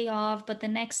the day of, but the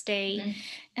next day. Okay.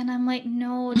 And I'm like,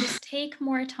 no, just take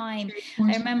more time.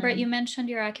 I remember you mentioned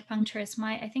your acupuncturist.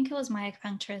 I think it was my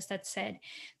acupuncturist that said,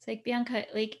 it's like, Bianca,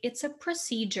 like it's a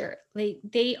procedure. Like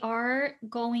they are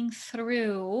going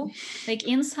through like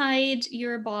inside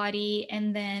your body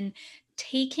and then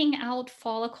taking out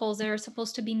follicles that are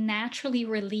supposed to be naturally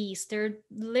released. They're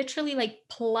literally like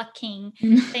plucking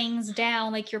things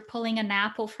down, like you're pulling an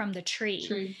apple from the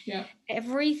tree. Yeah.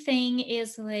 Everything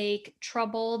is like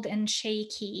troubled and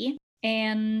shaky.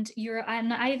 And you're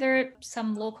on either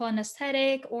some local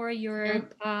anesthetic or you're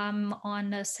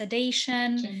on a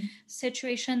sedation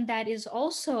situation that is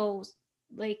also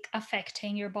like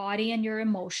affecting your body and your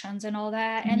emotions and all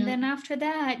that. And then after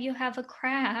that, you have a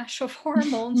crash of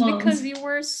hormones because you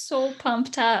were so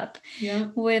pumped up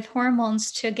with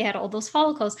hormones to get all those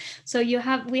follicles. So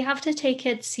we have to take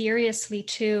it seriously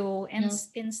too. And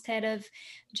instead of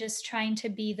just trying to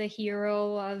be the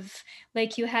hero of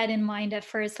like you had in mind at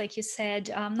first, like you said,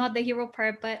 not the hero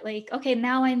part, but like, okay,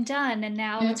 now I'm done and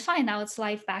now it's fine. Now it's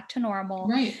life back to normal,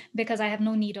 right? Because I have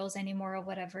no needles anymore or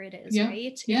whatever it is,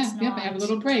 right? I have a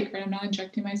little break, right? I'm not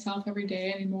injecting myself every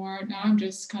day anymore. Now I'm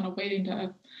just kind of waiting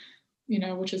to,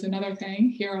 which is another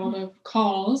thing, hear all the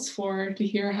calls to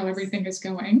hear how everything is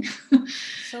going.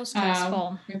 So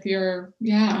stressful. With your,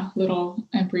 little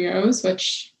embryos,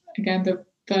 which again,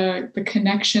 the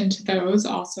connection to those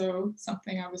also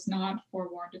something I was not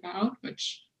forewarned about,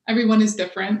 which everyone is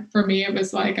different. For me, it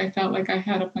was like, I felt like I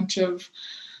had a bunch of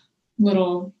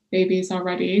little babies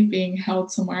already being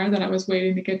held somewhere that I was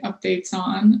waiting to get updates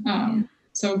on.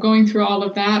 So going through all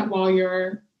of that while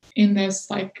you're in this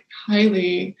like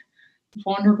highly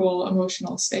vulnerable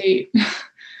emotional state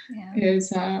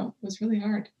was really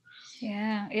hard.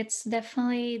 Yeah, it's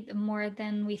definitely more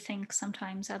than we think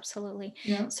sometimes. Absolutely.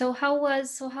 Yeah. So how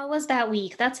was that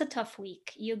week? That's a tough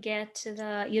week. You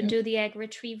do the egg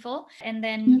retrieval and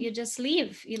then you just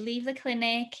leave. You leave the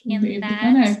clinic in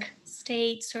that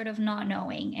state, sort of not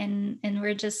knowing, and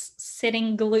we're just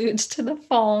sitting glued to the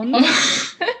phone.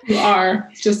 You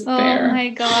are just there. Oh my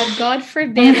God. God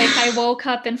forbid like I woke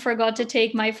up and forgot to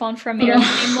take my phone from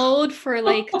airplane mode for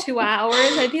like 2 hours.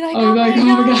 I'd be like, oh my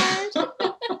God.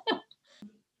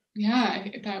 Yeah,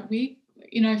 that week,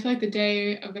 I feel like the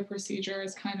day of the procedure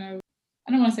is kind of,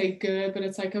 I don't want to say good, but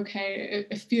it's like, okay,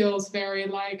 it feels very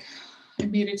like I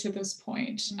made it to this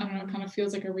point. I don't know, it kind of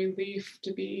feels like a relief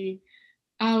to be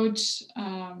out.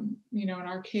 In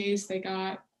our case, they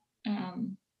got,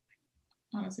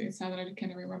 honestly, it's sad that I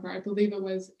can't even remember. I believe it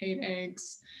was 8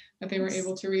 eggs that they were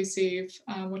able to receive,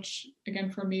 which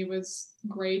again, for me was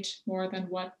great, more than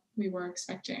what we were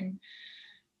expecting.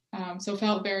 So it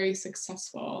felt very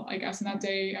successful, I guess. And that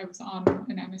day I was on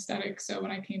an anesthetic. So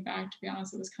when I came back, to be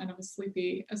honest, it was kind of a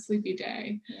sleepy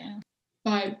day. Yeah.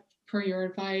 But per your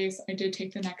advice, I did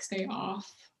take the next day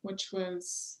off, which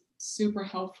was super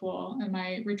helpful. And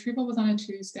my retrieval was on a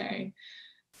Tuesday.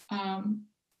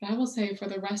 But I will say for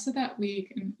the rest of that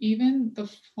week and even the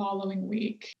following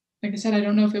week, like I said, I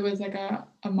don't know if it was like a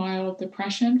mild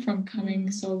depression from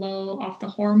coming so low off the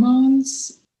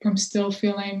hormones. from still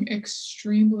feeling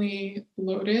extremely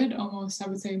bloated, almost I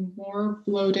would say more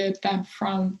bloated than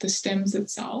from the stims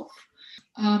itself.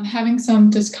 Having some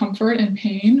discomfort and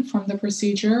pain from the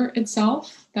procedure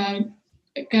itself that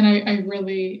again, I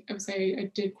would say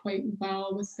I did quite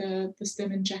well with the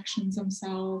stim injections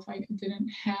themselves. I didn't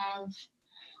have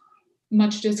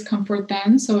much discomfort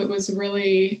then. So it was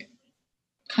really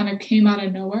kind of came out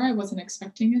of nowhere. I wasn't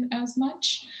expecting it as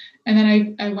much. And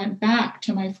then I went back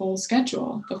to my full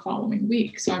schedule the following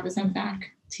week. So I was then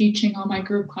back teaching all my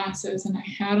group classes and I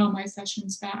had all my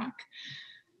sessions back.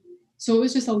 So it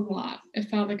was just a lot. It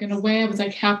felt like in a way I was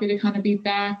like happy to kind of be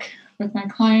back with my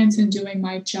clients and doing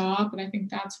my job. And I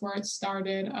think that's where it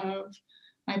started of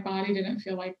my body didn't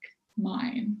feel like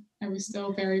mine. I was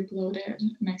still very bloated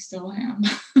and I still am.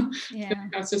 Yeah.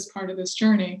 That's just part of this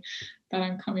journey that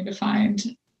I'm coming to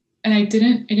find. And I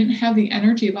didn't have the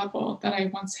energy level that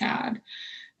I once had.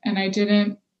 And I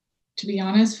didn't, to be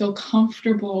honest, feel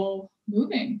comfortable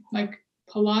moving. Like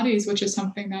Pilates, which is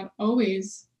something that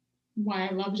always why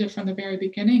I loved it from the very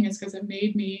beginning is because it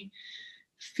made me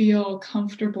feel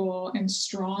comfortable and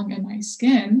strong in my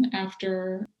skin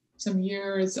after some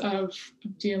years of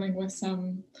dealing with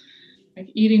some like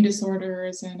eating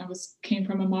disorders, and came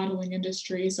from a modeling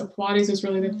industry. So Pilates was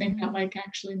really the thing that like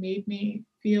actually made me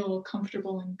feel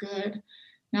comfortable and good.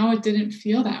 Now it didn't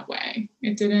feel that way.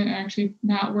 It didn't actually,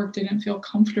 mat work didn't feel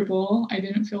comfortable. I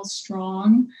didn't feel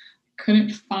strong.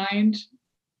 Couldn't find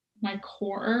my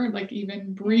core. Like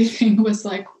even breathing was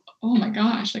like, oh my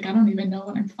gosh, like I don't even know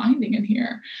what I'm finding in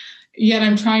here. Yet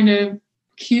I'm trying to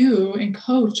cue and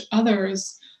coach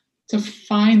others to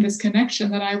find this connection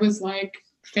that I was like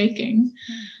faking,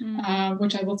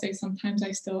 which I will say sometimes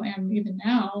I still am even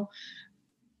now.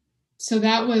 So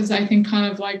that was, I think,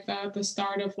 kind of like the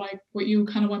start of like what you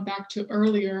kind of went back to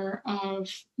earlier of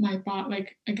my body.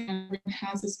 Like again, everyone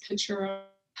has this picture of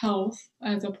health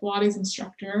as a Pilates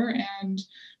instructor, and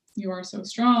you are so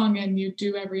strong and you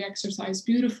do every exercise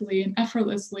beautifully and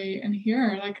effortlessly. And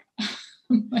here, like,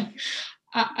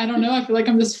 I don't know, I feel like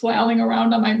I'm just flailing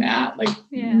around on my mat, like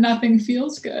nothing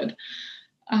feels good.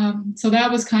 So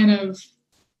that was kind of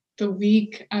the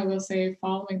week, I will say,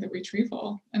 following the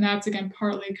retrieval. And that's again,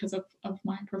 partly because of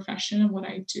my profession and what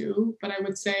I do. But I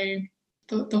would say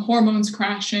the hormones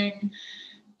crashing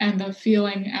and the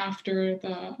feeling after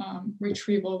the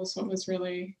retrieval was what was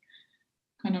really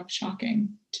kind of shocking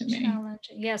to me.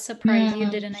 Challenging. Yeah, surprising. You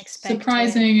didn't expect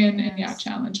surprising it. and yeah,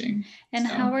 challenging. And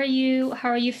so. how are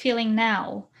you feeling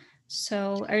now?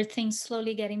 So are things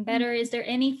slowly getting better? Is there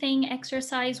anything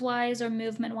exercise wise or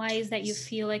movement wise that you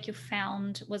feel like you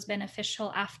found was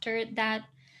beneficial after that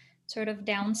sort of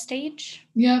downstage?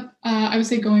 Yep. I would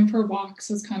say going for walks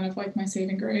is kind of like my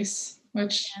saving grace,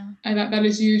 which that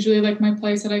is usually like my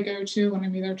place that I go to when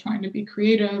I'm either trying to be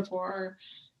creative or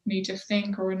need to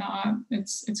think or not.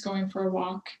 It's going for a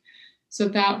walk. So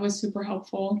that was super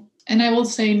helpful. And I will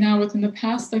say now within the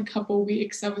past like couple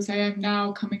weeks, I would say I'm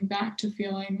now coming back to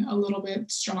feeling a little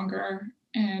bit stronger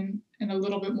and a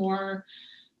little bit more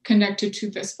connected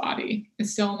to this body.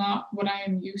 It's still not what I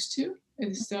am used to.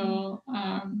 It's still,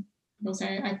 I will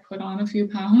say I put on a few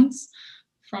pounds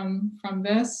from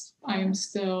this. I am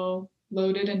still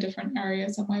loaded in different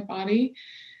areas of my body.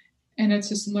 And it's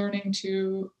just learning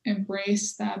to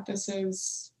embrace that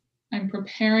I'm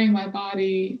preparing my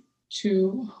body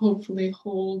to hopefully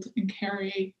hold and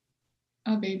carry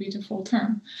a baby to full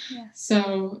term.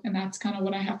 So, and that's kind of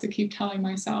what I have to keep telling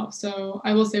myself. So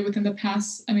I will say within the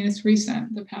past, I mean, it's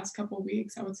recent, the past couple of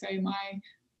weeks, I would say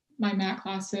my mat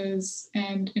classes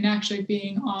and actually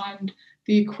being on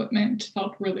the equipment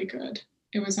felt really good.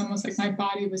 It was almost like my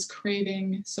body was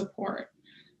craving support.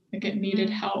 Like it needed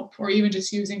help, or even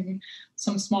just using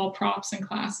some small props in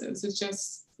classes. It's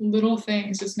just little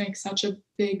things just make such a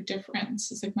big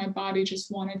difference. It's like my body just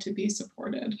wanted to be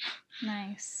supported.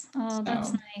 Nice. Oh,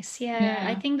 that's nice. Yeah,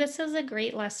 I think this is a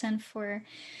great lesson for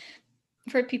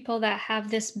people that have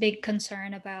this big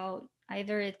concern about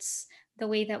either it's the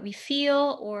way that we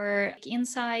feel or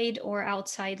inside or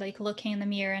outside, like looking in the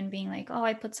mirror and being like, oh,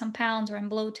 I put some pounds or I'm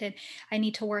bloated, I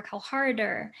need to work out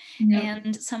harder.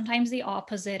 And sometimes the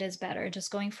opposite is better,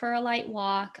 just going for a light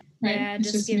walk.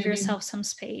 Just give yourself some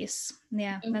space.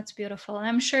 That's beautiful. And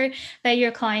I'm sure that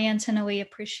your clients in a way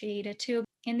appreciate it too.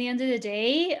 In the end of the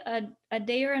day, a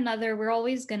day or another, we're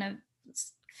always gonna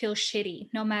feel shitty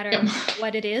no matter Yep.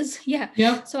 what it is. Yeah.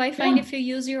 Yep. So I find Yeah. if you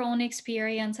use your own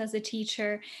experience as a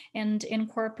teacher and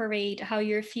incorporate how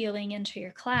you're feeling into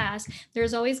your class,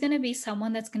 there's always going to be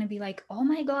someone that's going to be like, oh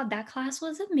my God, that class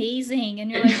was amazing. And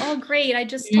you're like, oh, great. I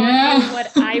just taught you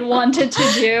what I wanted to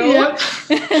do. Yep.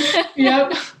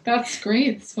 Yep. That's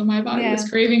great. That's what my body was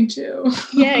craving too.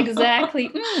 Yeah,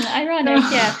 exactly. Ironic.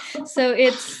 Yeah. So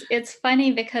it's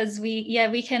funny because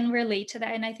we can relate to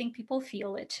that. And I think people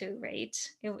feel it too, right?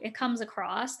 It comes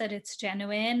across that it's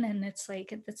genuine, and it's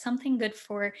like, if it's something good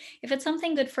for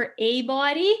a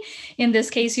body, in this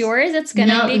case yours, it's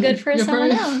gonna be good for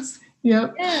someone else.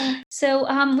 Yep. Yeah. So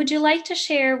would you like to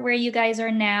share where you guys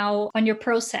are now on your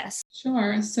process?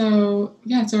 Sure. So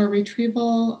our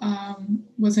retrieval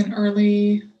was in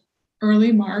early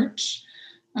March.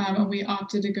 And we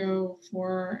opted to go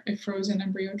for a frozen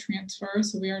embryo transfer.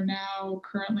 So we are now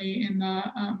currently in the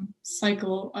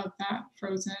cycle of that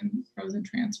frozen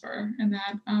transfer, and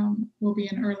that will be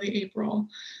in early April.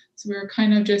 So we're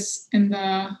kind of just in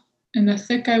the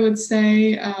thick, I would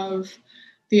say, of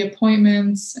the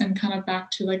appointments and kind of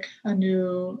back to like a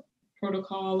new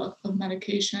protocol of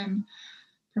medication,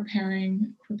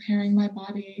 preparing my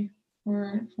body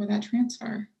for that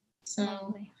transfer. So.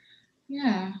 Lovely.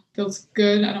 Yeah, feels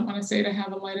good. I don't want to say to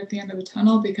have a light at the end of the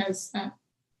tunnel, because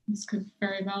this could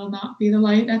very well not be the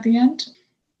light at the end,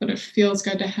 but it feels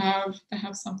good to have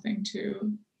something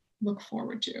to look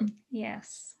forward to.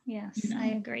 Yes, I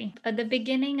agree. At the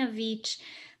beginning of each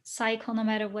cycle, no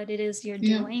matter what it is you're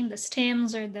doing, the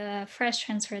stims or the fresh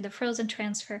transfer, the frozen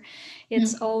transfer,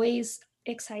 it's always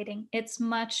exciting. It's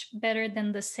much better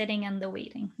than the sitting and the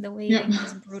waiting. The waiting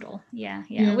is brutal. Yeah.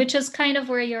 Which is kind of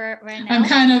where you're at right now. I'm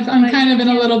kind of in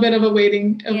a little bit of a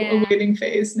waiting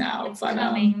phase now. It's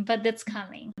coming, but it's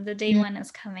coming. The day one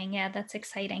is coming. Yeah, that's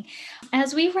exciting.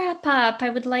 As we wrap up, I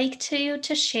would like to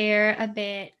share a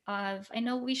bit of, I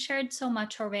know we shared so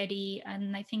much already,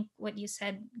 and I think what you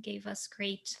said gave us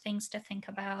great things to think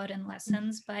about and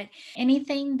lessons, but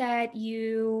anything that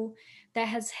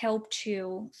has helped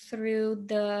you through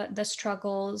the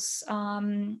struggles,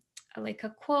 like a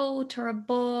quote or a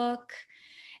book,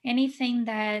 anything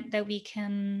that we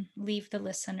can leave the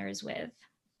listeners with?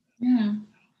 Yeah,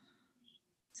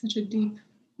 such a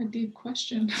deep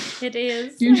question. It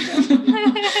is.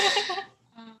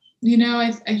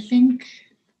 I think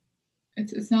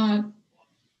it's not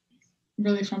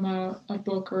really from a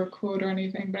book or a quote or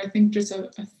anything, but I think just a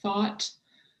thought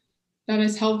that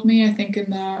has helped me, I think, in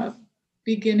the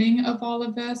beginning of all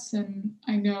of this, and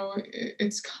I know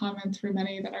it's common through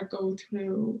many that go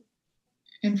through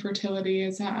infertility,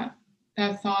 is that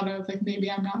thought of like,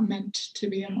 maybe I'm not meant to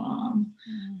be a mom,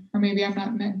 or maybe I'm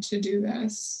not meant to do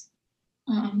this.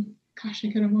 Gosh, I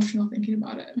get emotional thinking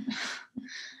about it.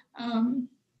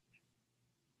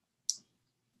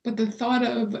 But the thought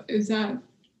of is that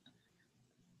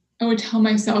I would tell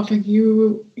myself, like,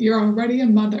 you're already a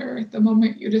mother the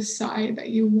moment you decide that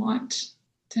you want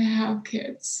to have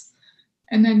kids,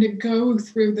 and then to go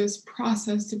through this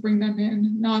process to bring them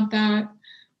in. Not that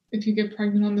if you get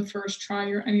pregnant on the first try,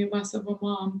 you're any less of a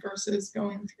mom versus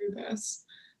going through this.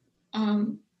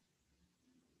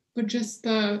 But just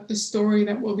the story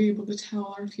that we'll be able to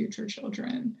tell our future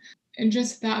children. And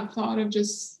just that thought of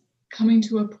just coming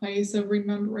to a place of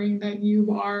remembering that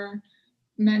you are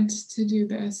meant to do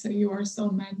this, that you are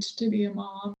still meant to be a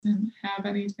mom, and have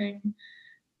anything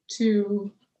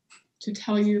to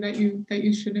tell you that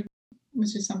you shouldn't,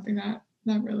 which is something that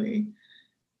really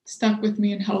stuck with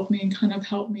me and helped me, and kind of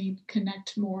helped me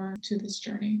connect more to this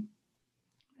journey.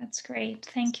 That's great.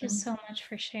 Thank you so much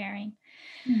for sharing.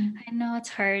 Yeah. I know it's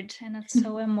hard and it's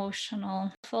so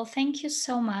emotional. Well, thank you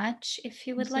so much. If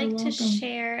you would like to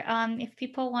share, if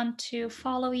people want to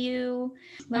follow you,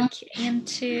 look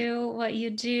into what you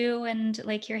do, and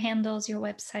like your handles, your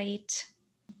website.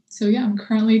 So I'm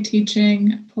currently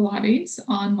teaching Pilates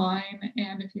online,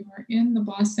 and if you are in the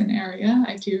Boston area,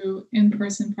 I do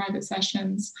in-person private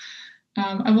sessions.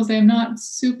 I will say I'm not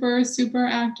super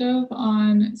active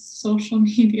on social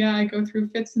media. I go through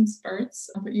fits and spurts,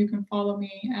 but you can follow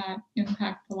me at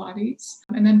Impact Pilates.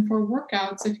 And then for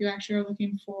workouts, if you actually are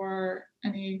looking for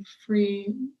any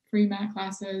free mat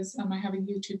classes, I have a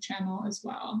YouTube channel as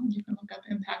well. You can look up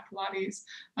Impact Pilates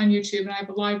on YouTube, and I have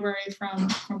a library from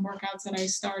workouts that I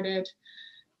started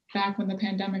back when the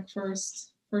pandemic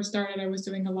first started. I was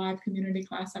doing a live community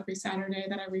class every Saturday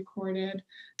that I recorded.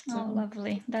 So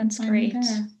lovely. That's great.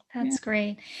 That's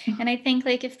great. And I think,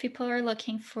 like, if people are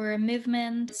looking for a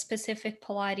movement specific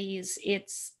Pilates,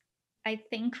 it's, I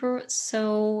think,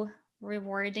 so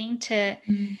rewarding to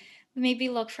maybe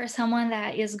look for someone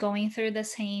that is going through the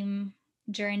same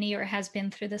journey or has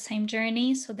been through the same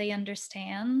journey, so they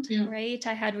understand, right?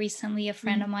 I had recently a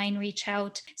friend of mine reach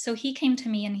out. So he came to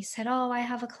me and he said, oh, I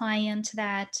have a client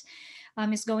that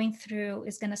is going to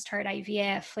start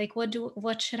IVF. Like,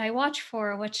 what should I watch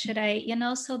for? What should I,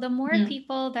 so the more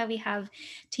people that we have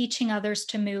teaching others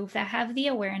to move, that have the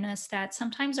awareness that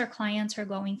sometimes our clients are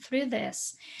going through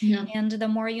this, and the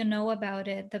more you know about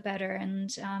it, the better.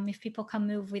 And if people come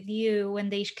move with you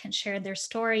and they can share their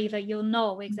story, that you'll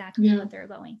know exactly what they're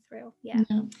going through.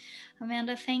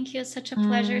 Amanda, thank you. It's such a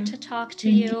pleasure to talk to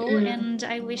you. And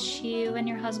I wish you and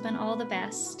your husband all the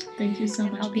best. Thank you so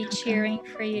much. I'll be cheering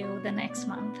for you the next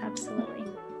month.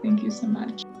 Absolutely. Thank you so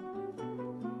much.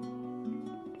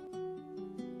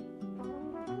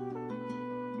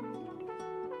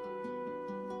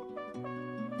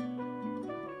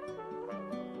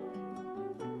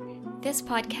 This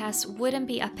podcast wouldn't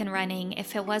be up and running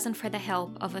if it wasn't for the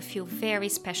help of a few very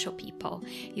special people.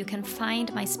 You can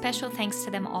find my special thanks to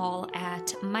them all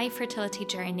at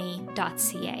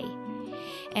myfertilityjourney.ca.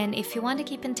 And if you want to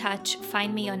keep in touch,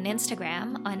 find me on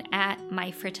Instagram on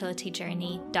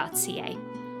 @myfertilityjourney.ca.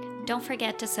 Don't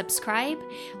forget to subscribe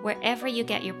wherever you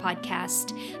get your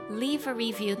podcast, leave a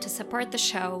review to support the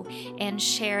show, and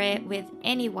share it with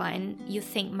anyone you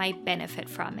think might benefit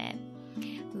from it.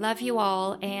 Love you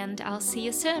all, and I'll see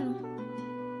you soon.